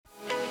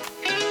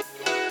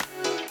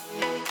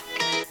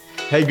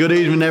Hey, good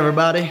evening,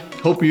 everybody.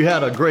 Hope you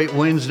had a great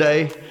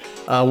Wednesday.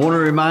 I want to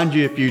remind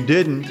you, if you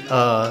didn't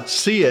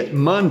see it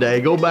Monday,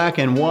 go back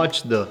and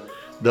watch the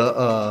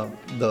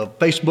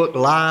Facebook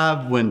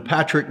Live when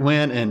Patrick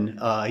went and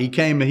he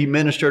came and he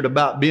ministered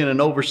about being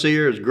an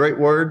overseer. It's a great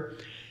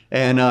word.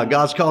 And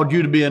God's called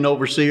you to be an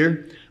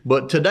overseer.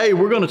 But today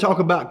we're going to talk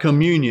about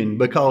communion,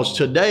 because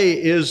today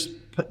is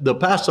the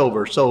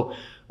Passover. So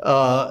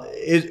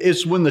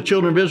it's when the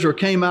children of Israel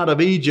came out of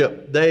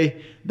Egypt.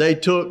 They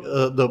took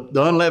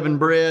the unleavened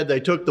bread,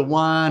 they took the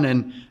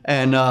wine,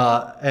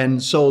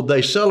 and so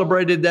they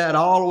celebrated that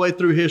all the way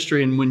through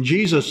history. And when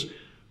Jesus,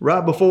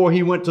 right before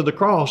he went to the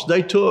cross,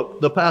 they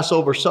took the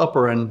Passover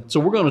supper. And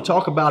so we're going to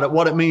talk about it,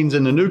 what it means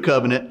in the new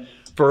covenant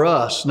for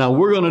us. Now,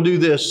 we're going to do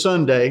this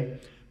Sunday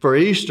for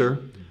Easter,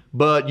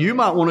 but you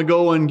might want to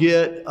go and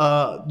get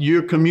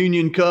your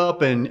communion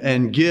cup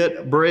and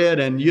get bread.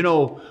 And,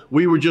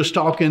 we were just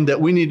talking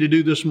that we need to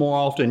do this more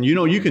often.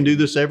 You can do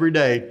this every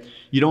day.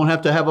 You don't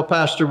have to have a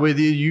pastor with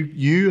you.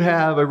 You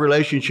have a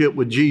relationship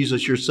with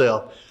Jesus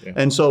yourself. Yeah.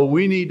 And so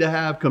we need to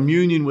have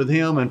communion with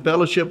him and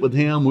fellowship with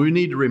him. We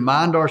need to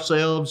remind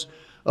ourselves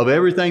of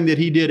everything that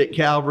he did at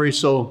Calvary.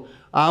 So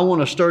I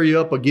want to stir you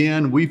up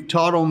again. We've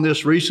taught on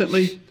this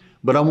recently,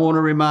 but I want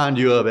to remind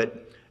you of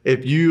it.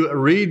 If you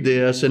read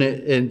this and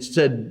it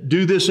said,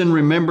 do this in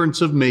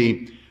remembrance of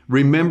me.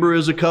 Remember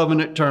is a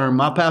covenant term.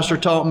 My pastor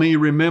taught me,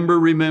 remember.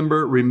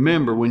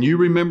 When you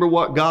remember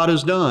what God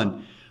has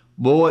done,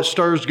 boy, it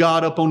stirs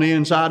God up on the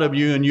inside of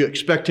you, and you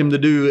expect him to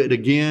do it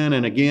again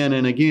and again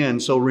and again.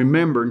 So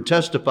remember and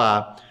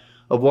testify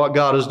of what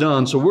God has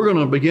done. So we're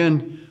going to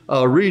begin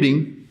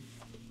reading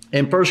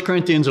in 1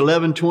 Corinthians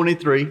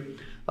 11:23.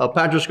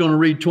 Patrick's going to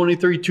read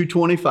 23 to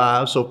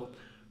 25. So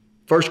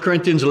 1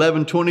 Corinthians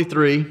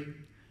 11:23.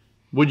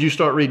 Would you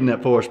start reading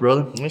that for us,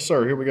 brother? Yes,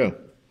 sir. Here we go.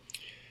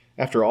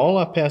 After all,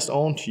 I passed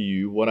on to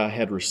you what I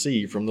had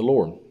received from the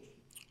Lord.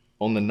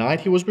 On the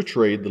night he was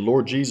betrayed, the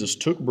Lord Jesus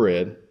took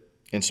bread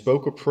and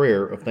spoke a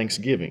prayer of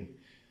thanksgiving.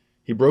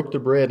 He broke the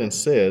bread and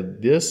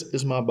said, "This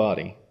is my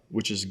body,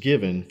 which is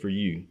given for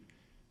you.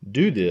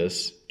 Do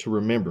this to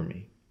remember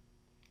me."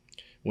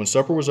 When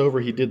supper was over,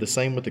 he did the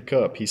same with the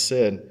cup. He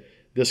said,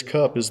 "This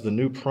cup is the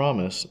new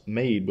promise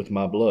made with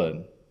my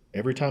blood.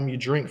 Every time you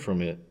drink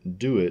from it,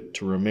 do it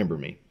to remember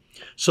me."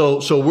 So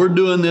we're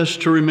doing this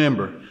to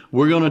remember.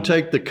 We're going to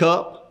take the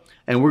cup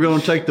and we're going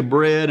to take the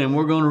bread and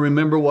we're going to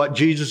remember what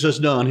Jesus has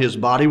done. His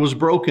body was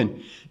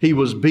broken. He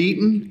was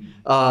beaten.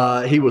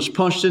 He was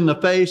punched in the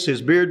face.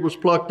 His beard was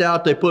plucked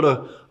out. They put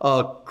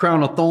a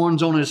crown of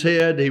thorns on his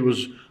head. He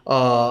was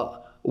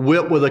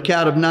whipped with a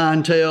cat of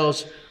nine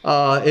tails.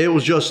 It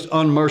was just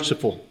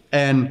unmerciful.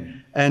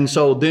 And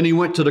so then he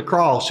went to the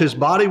cross. His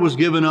body was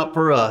given up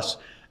for us.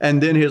 And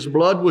then his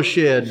blood was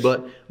shed.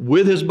 But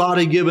with his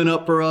body given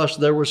up for us,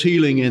 there was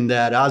healing in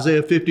that.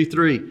 Isaiah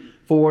 53,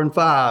 4 and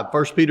 5.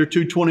 1 Peter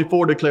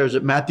 2:24 declares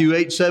it. Matthew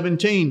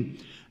 8:17.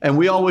 And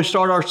we always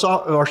start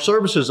our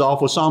services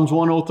off with Psalms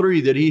 103,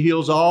 that he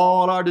heals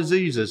all our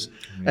diseases.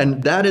 Mm-hmm.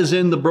 And that is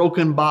in the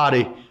broken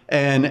body.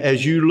 And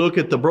as you look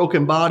at the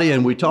broken body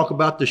and we talk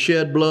about the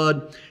shed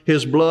blood,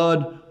 his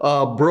blood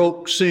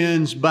broke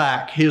sin's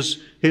back. His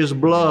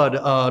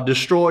blood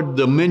destroyed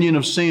the dominion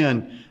of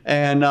sin.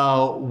 And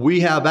we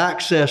have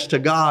access to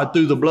God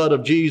through the blood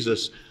of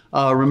Jesus.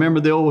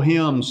 Remember the old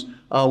hymns,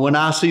 when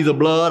I see the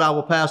blood, I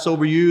will pass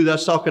over you.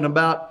 That's talking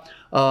about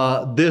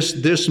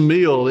this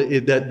meal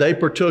that they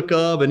partook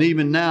of. And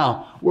even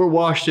now, we're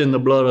washed in the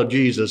blood of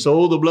Jesus.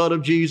 Oh, the blood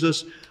of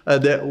Jesus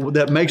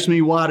that makes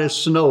me white as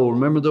snow.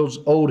 Remember those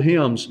old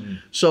hymns. Mm.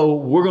 So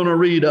we're going to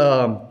read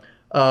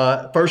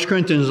 1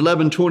 Corinthians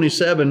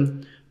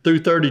 11:27 through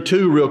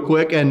 32 real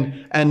quick.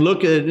 And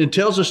look at it. It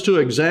tells us to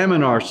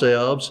examine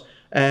ourselves.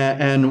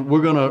 And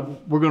we're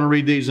gonna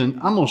read these, and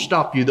I'm gonna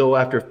stop you though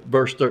after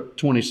verse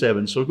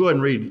 27. So go ahead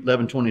and read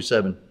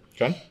 11:27.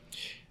 Okay.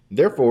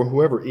 Therefore,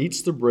 whoever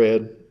eats the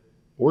bread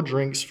or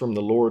drinks from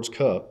the Lord's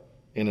cup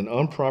in an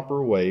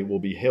improper way will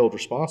be held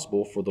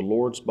responsible for the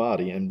Lord's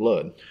body and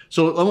blood.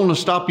 So I want to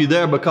stop you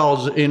there,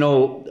 because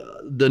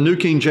the New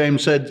King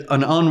James said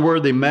an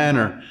unworthy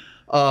manner.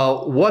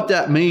 What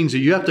that means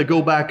is you have to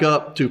go back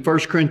up to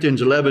 1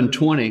 Corinthians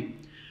 11:20.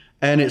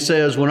 And it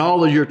says, when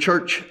all your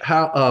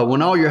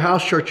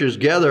house churches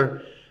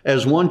gather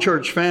as one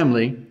church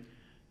family,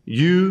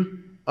 you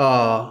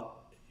are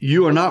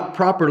not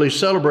properly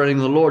celebrating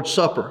the Lord's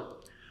Supper.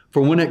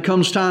 For when it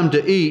comes time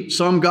to eat,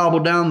 some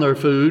gobble down their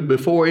food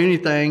before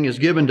anything is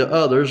given to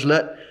others.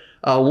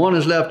 One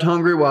is left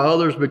hungry while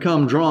others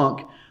become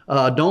drunk.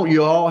 Don't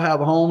you all have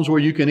homes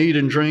where you can eat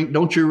and drink?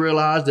 Don't you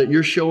realize that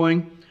you're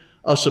showing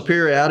a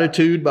superior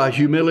attitude by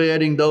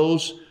humiliating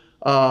those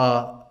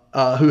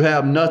who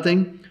have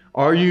nothing?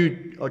 Are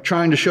you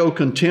trying to show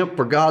contempt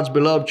for God's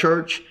beloved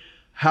church?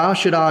 How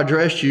should I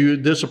address you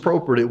this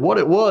appropriately? What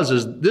it was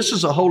is, this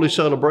is a holy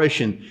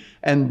celebration,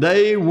 and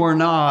they were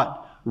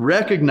not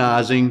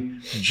recognizing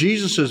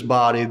Jesus's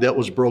body that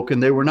was broken.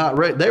 They were not.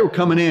 They were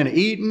coming in,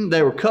 eating.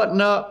 They were cutting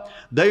up.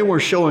 They were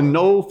showing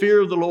no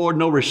fear of the Lord,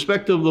 no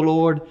respect of the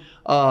Lord.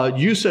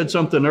 you said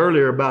something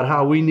earlier about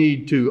how we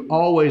need to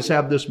always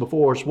have this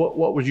before us.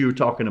 What was you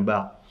talking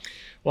about?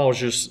 Well,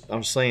 I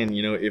was saying,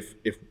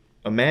 if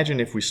imagine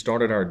if we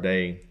started our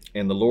day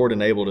and the Lord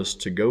enabled us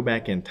to go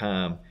back in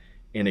time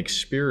and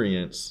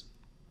experience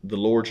the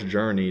Lord's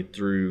journey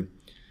through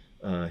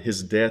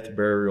his death,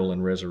 burial,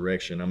 and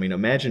resurrection. I mean,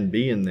 imagine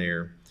being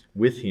there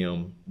with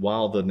him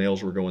while the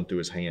nails were going through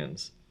his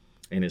hands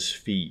and his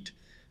feet,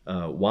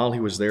 while he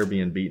was there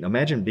being beaten.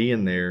 Imagine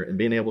being there and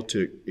being able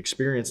to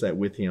experience that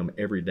with him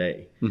every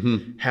day.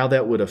 Mm-hmm. How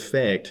that would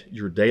affect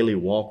your daily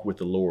walk with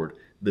the Lord,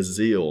 the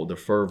zeal, the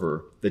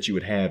fervor that you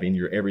would have in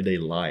your everyday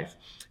life.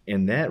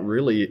 And that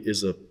really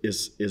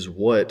is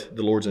what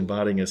the Lord's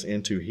inviting us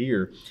into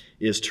here,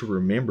 is to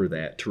remember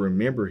that, to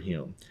remember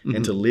him, mm-hmm.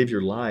 and to live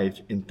your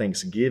life in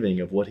thanksgiving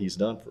of what he's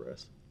done for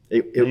us.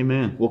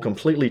 It will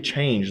completely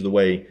change the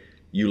way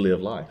you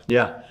live life.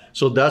 Yeah.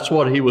 So that's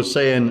what he was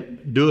saying.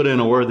 Do it in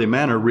a worthy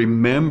manner.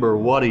 Remember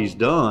what he's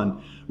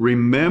done.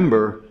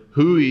 Remember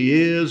who he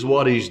is,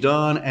 what he's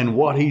done, and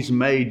what he's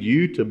made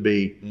you to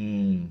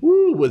be.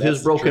 With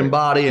his broken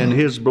body and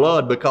his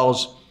blood,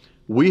 because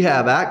we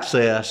have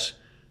access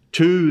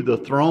to the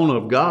throne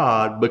of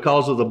God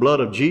because of the blood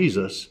of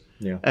Jesus.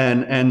 Yeah.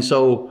 And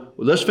so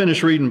let's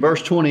finish reading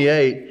verse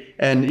 28.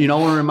 And I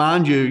want to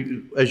remind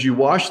you, as you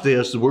watch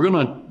this, we're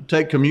going to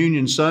take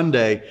Communion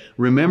Sunday.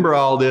 Remember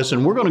all this,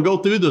 and we're going to go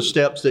through the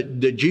steps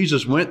that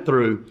Jesus went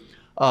through,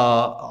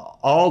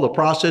 all the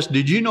process.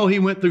 Did you know he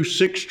went through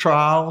 6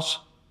 trials?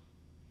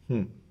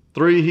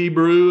 3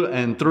 Hebrew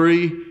and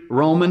 3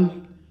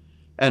 Roman.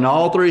 And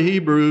all 3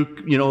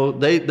 Hebrew,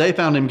 they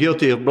found him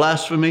guilty of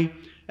blasphemy.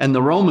 And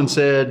the Roman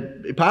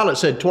Pilate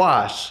said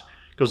twice,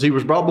 because he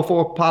was brought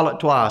before Pilate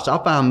twice,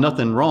 I found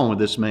nothing wrong with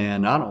this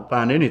man. I don't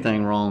find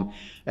anything wrong.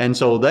 And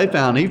so he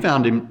found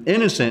him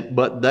innocent,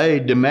 but they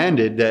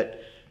demanded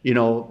that,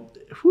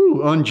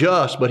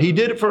 unjust, but he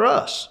did it for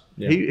us.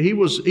 Yeah.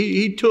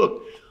 He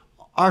took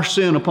our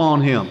sin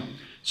upon him.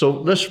 So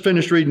let's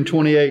finish reading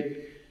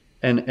 28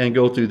 and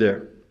go through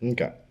there.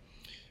 Okay.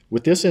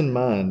 With this in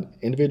mind,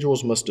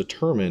 individuals must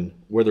determine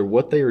whether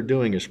what they are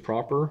doing is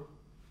proper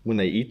when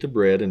they eat the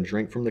bread and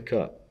drink from the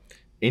cup.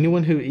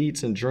 Anyone who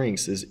eats and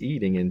drinks is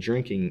eating and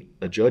drinking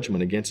a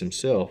judgment against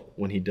himself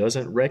when he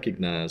doesn't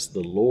recognize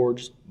the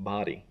Lord's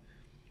body.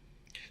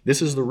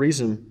 This is the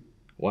reason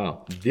why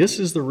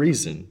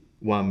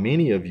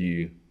many of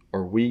you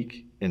are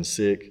weak and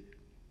sick,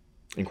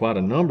 and quite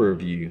a number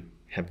of you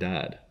have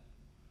died.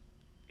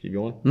 Keep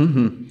going.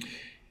 Mm-hmm.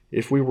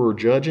 If we were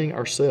judging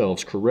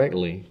ourselves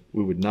correctly,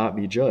 we would not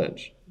be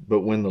judged.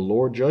 But when the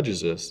Lord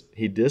judges us,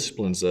 he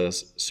disciplines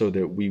us so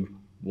that we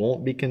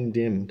won't be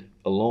condemned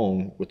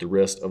along with the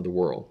rest of the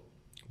world.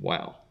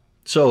 Wow.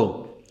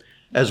 So,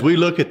 as we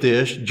look at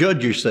this,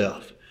 judge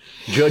yourself.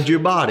 Judge your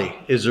body.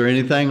 Is there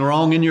anything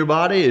wrong in your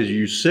body? Is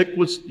you sick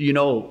with,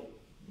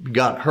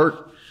 got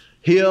hurt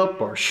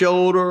hip or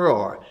shoulder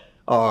or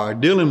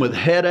dealing with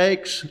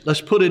headaches?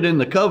 Let's put it in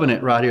the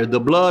covenant right here. The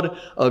blood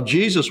of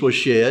Jesus was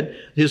shed.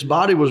 His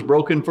body was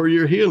broken for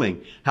your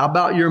healing. How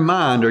about your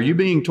mind? Are you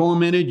being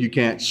tormented? You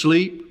can't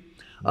sleep?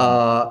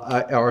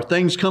 Are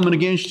things coming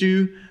against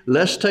you?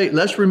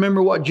 Let's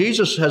remember what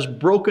Jesus has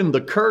broken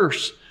the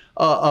curse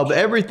of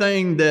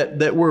everything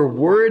that we're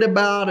worried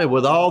about, and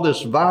with all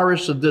this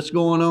virus that's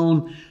going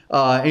on,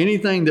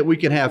 anything that we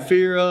can have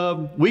fear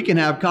of, we can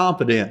have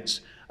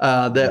confidence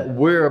that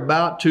we're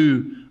about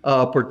to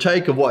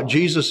partake of what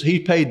Jesus, he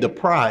paid the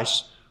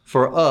price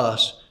for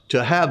us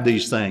to have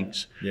these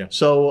things. Yeah.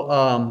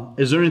 So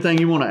is there anything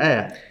you want to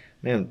add?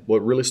 Man,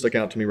 what really stuck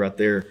out to me right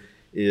there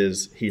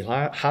is he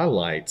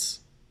highlights,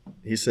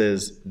 he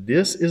says,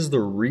 this is the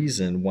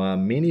reason why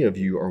many of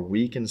you are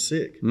weak and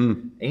sick,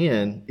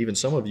 and even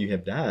some of you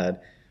have died.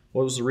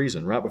 What was the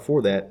reason? Right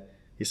before that,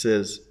 he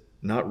says,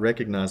 not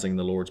recognizing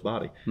the Lord's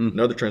body.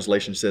 Another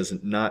translation says,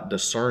 not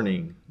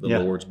discerning the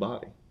Lord's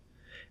body.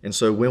 And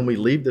so when we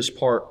leave this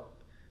part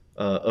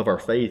of our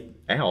faith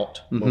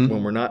out,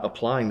 when we're not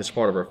applying this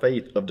part of our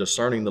faith of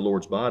discerning the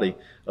Lord's body,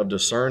 of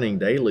discerning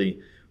daily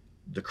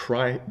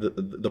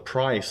the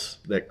price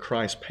that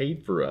Christ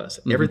paid for us.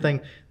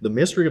 Everything, the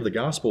mystery of the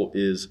gospel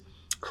is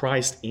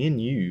Christ in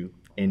you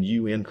and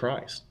you in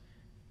Christ.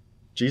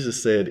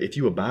 Jesus said, if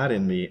you abide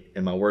in me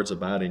and my words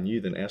abide in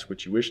you, then ask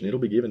what you wish and it'll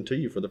be given to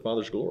you for the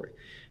Father's glory.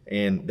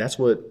 And that's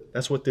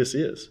what this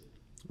is.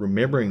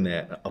 Remembering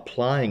that,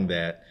 applying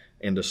that,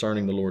 and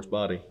discerning the Lord's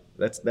body.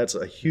 That's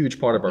a huge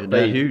part of our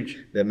faith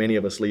that many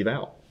of us leave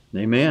out.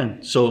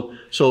 Amen. So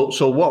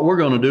what we're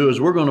going to do is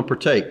we're going to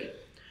partake.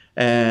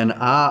 And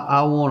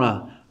I want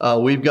to,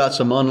 we've got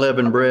some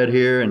unleavened bread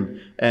here,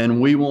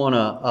 and we want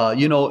to,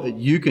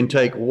 you can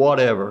take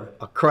whatever,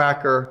 a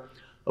cracker,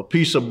 a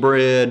piece of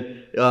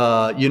bread,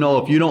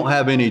 if you don't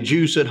have any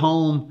juice at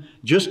home,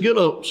 just get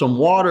some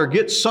water,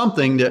 get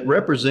something that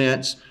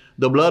represents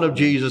the blood of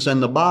Jesus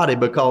and the body,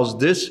 because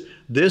this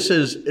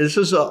is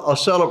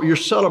you're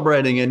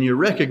celebrating and you're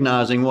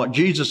recognizing what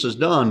Jesus has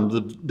done,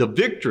 the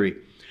victory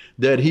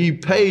that he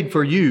paid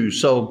for you.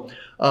 So,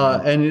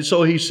 and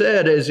so he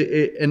said,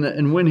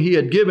 and when he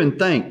had given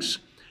thanks,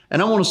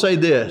 and I want to say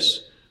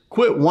this,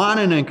 Quit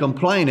whining and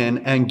complaining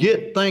and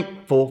get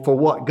thankful for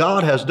what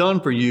God has done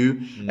for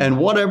you. And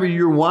whatever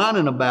you're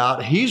whining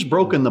about, He's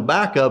broken the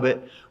back of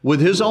it with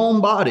His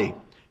own body.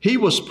 He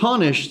was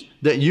punished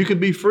that you could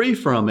be free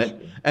from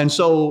it. And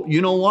so,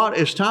 you know what?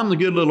 It's time to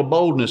get a little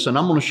boldness. And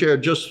I'm going to share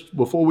just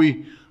before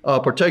we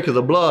partake of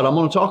the blood, I'm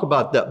going to talk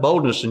about that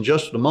boldness in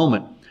just a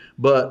moment.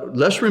 But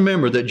let's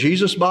remember that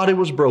Jesus' body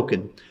was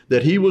broken,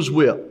 that He was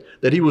whipped,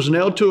 that He was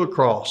nailed to a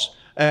cross,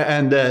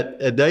 and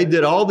that they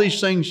did all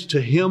these things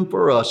to Him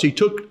for us. He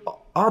took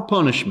our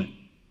punishment,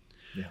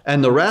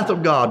 and the wrath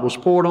of God was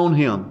poured on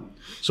Him.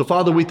 So,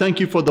 Father, we thank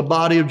You for the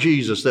body of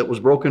Jesus that was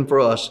broken for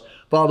us.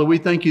 Father, we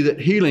thank You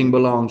that healing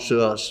belongs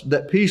to us,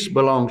 that peace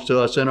belongs to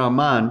us in our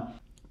mind.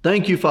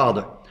 Thank You,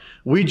 Father.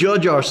 We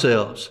judge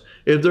ourselves.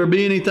 If there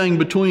be anything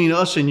between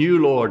us and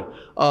You, Lord,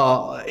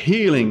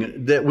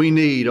 healing that we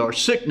need, or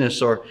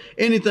sickness, or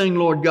anything,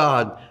 Lord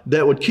God,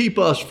 that would keep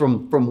us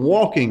from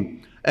walking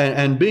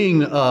and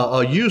being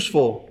a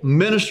useful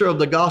minister of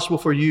the gospel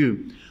for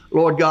You,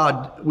 Lord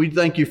God, we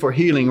thank You for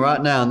healing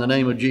right now in the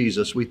name of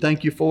Jesus. We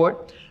thank You for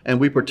it, and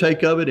we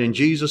partake of it in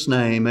Jesus'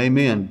 name.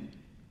 Amen.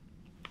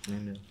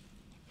 Amen.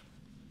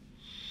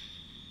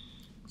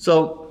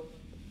 So,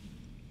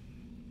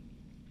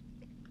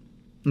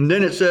 and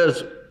then it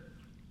says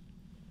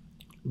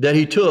that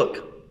He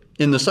took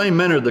in the same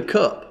manner the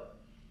cup.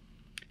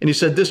 And He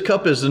said, this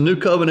cup is the new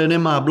covenant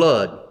in My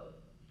blood.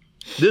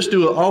 This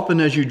do it often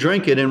as you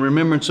drink it in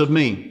remembrance of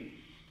Me.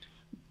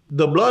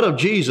 The blood of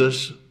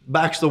Jesus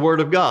backs the word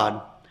of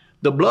God.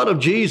 The blood of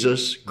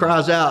Jesus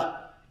cries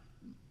out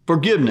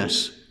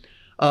forgiveness,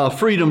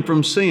 freedom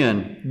from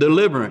sin,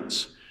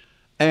 deliverance.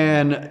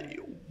 And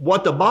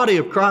what the body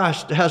of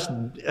Christ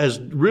has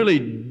really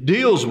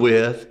deals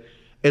with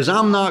is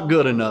I'm not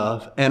good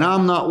enough and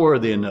I'm not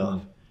worthy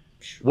enough.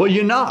 Well,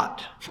 you're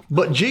not,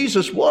 but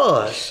Jesus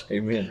was.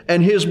 Amen.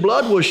 And His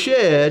blood was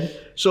shed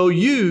so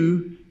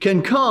you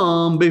can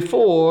come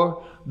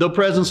before the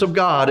presence of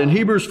God. In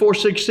Hebrews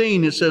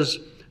 4:16, it says,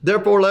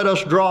 therefore let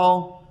us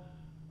draw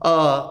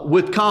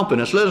with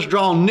confidence. Let us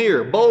draw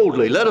near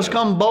boldly. Let us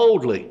come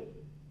boldly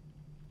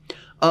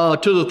to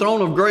the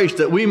throne of grace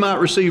that we might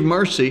receive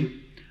mercy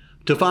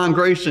to find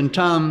grace in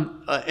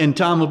time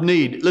of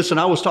need. Listen,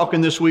 I was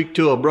talking this week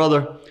to a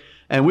brother,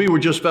 and we were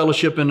just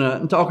fellowshipping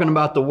and talking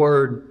about the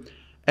Word.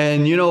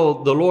 And you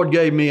know, the Lord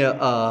gave me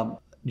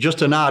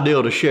just an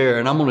idea to share,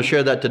 and I'm going to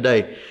share that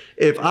today.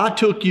 If I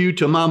took you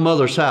to my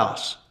mother's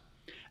house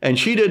and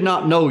she did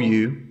not know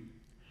you,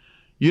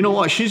 you know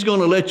what? She's going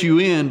to let you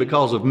in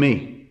because of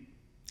me.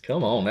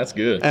 Come on, that's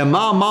good. And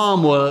my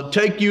mom will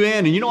take you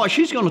in, and you know what?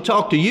 She's going to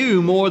talk to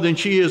you more than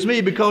she is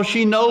me because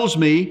she knows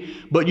me.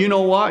 But you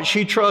know what?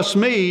 She trusts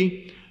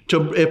me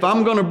to, if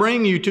I'm going to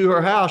bring you to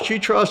her house, she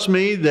trusts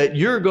me that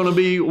you're going to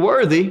be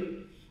worthy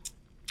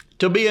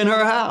to be in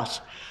her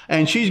house.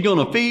 And she's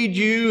going to feed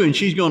you, and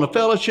she's going to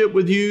fellowship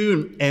with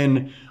you,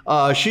 and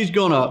she's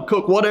going to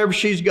cook whatever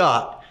she's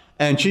got.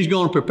 And she's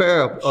going to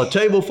prepare a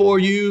table for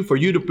you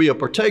to be a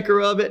partaker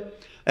of it.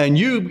 And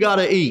you've got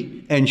to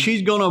eat. And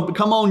she's going to,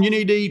 come on, you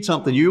need to eat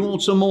something. You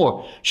want some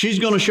more. She's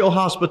going to show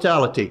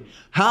hospitality.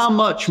 How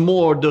much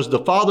more does the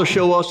Father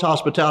show us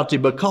hospitality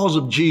because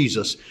of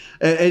Jesus?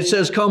 It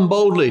says, come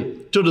boldly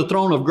to the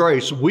throne of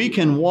grace. We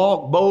can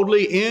walk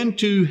boldly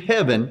into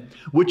heaven,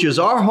 which is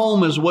our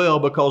home as well,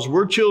 because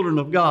we're children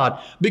of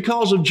God,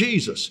 because of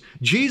Jesus.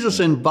 Jesus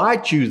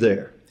invites you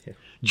there.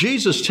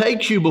 Jesus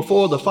takes you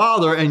before the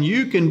Father, and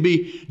you can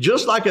be,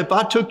 just like if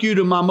I took you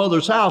to my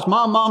mother's house,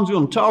 my mom's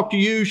going to talk to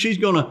you.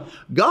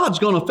 God's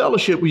going to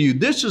fellowship with you.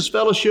 This is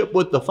fellowship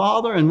with the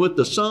Father and with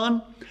the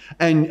Son,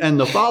 and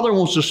the Father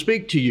wants to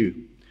speak to you.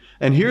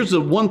 And here's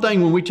the one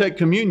thing when we take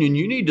communion,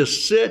 you need to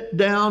sit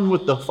down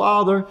with the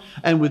Father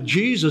and with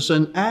Jesus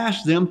and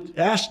ask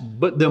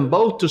them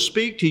both to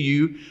speak to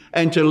you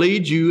and to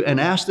lead you,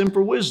 and ask them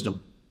for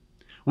wisdom.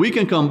 We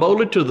can come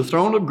boldly to the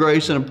throne of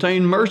grace and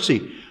obtain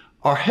mercy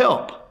or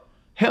help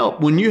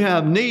when you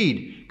have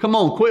need. Come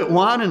on, quit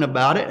whining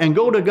about it and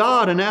go to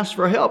God and ask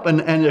for help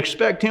and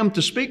expect Him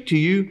to speak to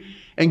you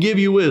and give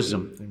you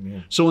wisdom.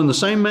 Amen. So in the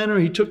same manner,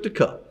 He took the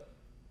cup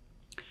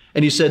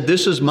and He said,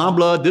 this is my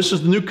blood. This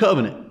is the new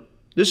covenant.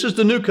 This is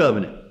the new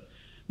covenant.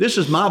 This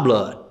is my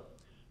blood.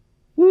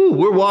 Woo,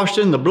 we're washed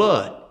in the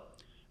blood,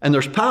 and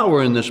there's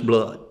power in this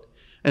blood.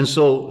 And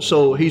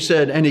so He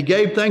said, and He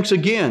gave thanks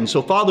again.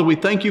 So Father, we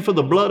thank You for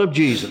the blood of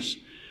Jesus,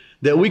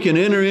 that we can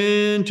enter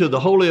into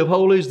the Holy of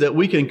Holies, that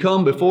we can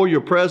come before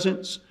Your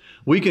presence.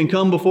 We can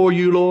come before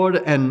You, Lord,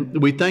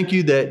 and we thank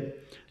You that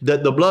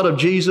the blood of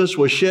Jesus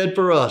was shed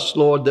for us,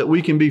 Lord, that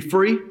we can be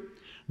free,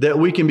 that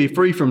we can be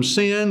free from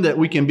sin, that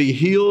we can be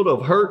healed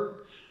of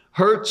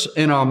hurts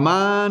in our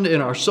mind, in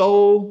our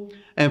soul,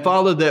 and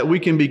Father, that we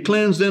can be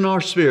cleansed in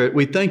our spirit.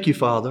 We thank You,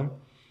 Father.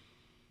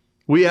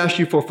 We ask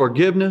You for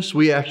forgiveness.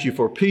 We ask You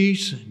for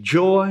peace,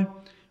 joy.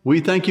 We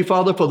thank You,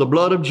 Father, for the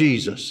blood of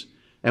Jesus.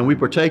 And we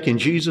partake in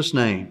Jesus'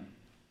 name.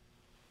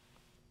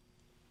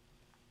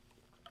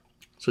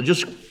 So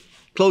just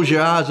close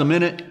your eyes a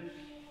minute.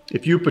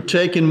 If you're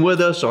partaking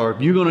with us, or if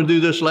you're going to do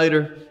this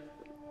later,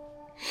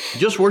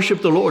 Just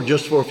worship the Lord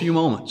just for a few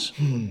moments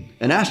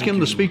and ask Him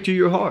to speak to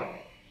your heart.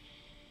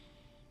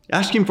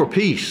 Ask Him for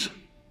peace.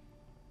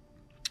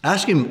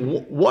 Ask Him,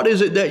 what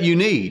is it that you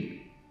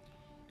need?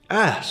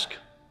 Ask,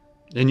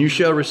 and you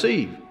shall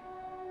receive.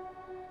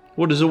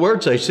 What does the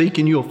Word say? Seek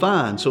and you'll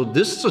find. So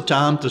this is a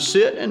time to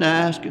sit and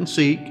ask and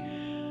seek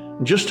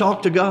and just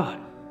talk to God.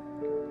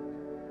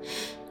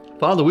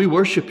 Father, we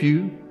worship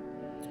you.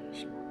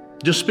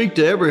 Just speak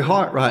to every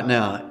heart right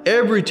now.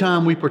 Every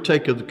time we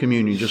partake of the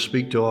communion, just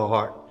speak to our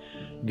heart.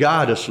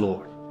 Guide us,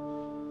 Lord.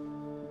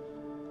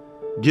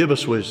 Give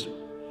us wisdom.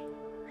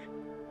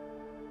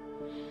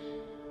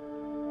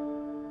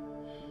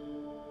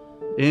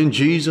 In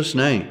Jesus'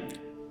 name.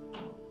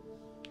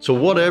 So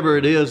whatever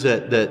it is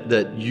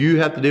that you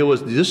have to deal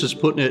with, this is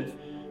putting it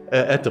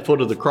at the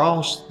foot of the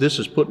cross. This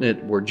is putting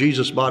it where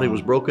Jesus' body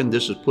was broken.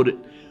 This is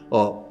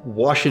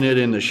washing it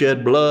in the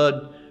shed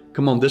blood.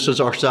 Come on, this is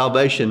our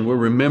salvation. We're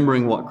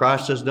remembering what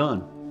Christ has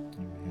done.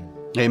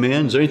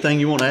 Amen. Is there anything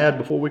you want to add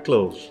before we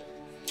close?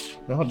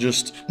 No,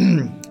 just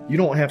you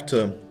don't have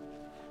to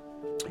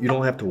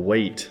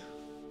wait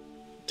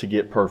to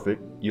get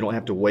perfect. You don't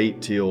have to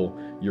wait till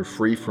you're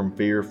free from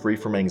fear, free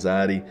from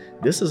anxiety.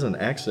 This is an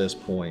access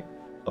point,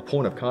 a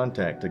point of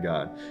contact to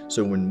God.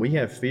 So when we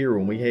have fear,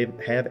 when we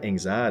have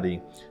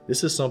anxiety,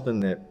 this is something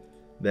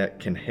that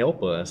can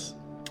help us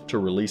to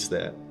release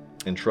that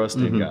and trust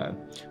in God.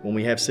 When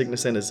we have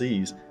sickness and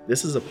disease,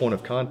 this is a point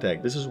of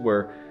contact. This is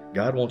where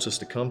God wants us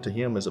to come to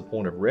Him as a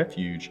point of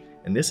refuge.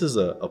 And this is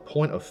a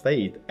point of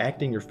faith,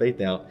 acting your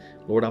faith out.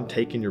 Lord, I'm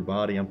taking your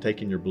body. I'm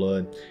taking your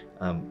blood.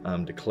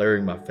 I'm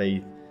declaring my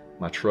faith.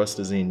 My trust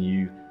is in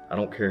you. I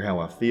don't care how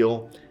I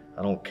feel.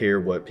 I don't care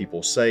what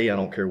people say. I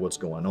don't care what's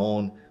going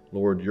on.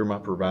 Lord, you're my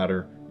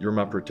provider. You're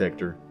my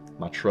protector.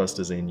 My trust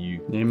is in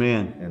you.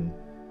 Amen. And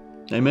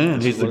amen.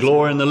 He's the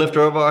glory and the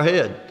lifter of our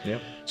head. Yeah.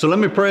 So let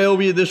me pray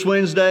over you this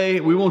Wednesday.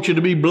 We want you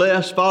to be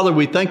blessed. Father,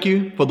 we thank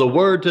you for the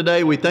word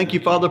today. We thank you,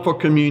 Father, for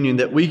communion,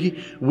 that we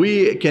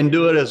can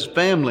do it as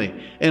family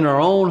in our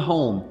own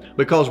home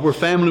because we're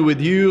family with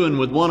you and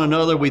with one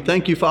another. We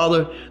thank you,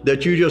 Father,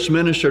 that you just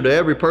minister to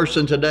every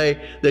person today,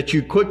 that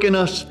you quicken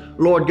us,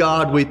 Lord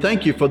God. We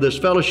thank you for this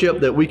fellowship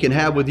that we can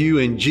have with you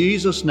in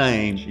Jesus'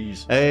 name.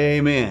 Jesus.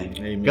 Amen.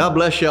 Amen. God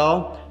bless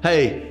y'all.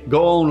 Hey,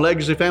 go on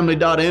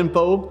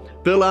legacyfamily.info,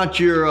 fill out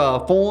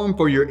your form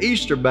for your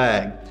Easter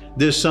bag.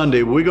 This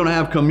Sunday we're going to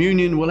have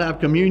communion. We'll have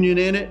communion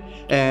in it,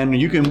 and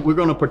we're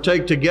going to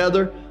partake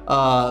together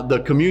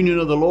the communion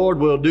of the Lord.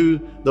 We'll do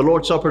the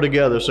Lord's Supper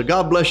together. So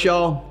God bless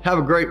y'all. Have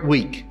a great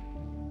week.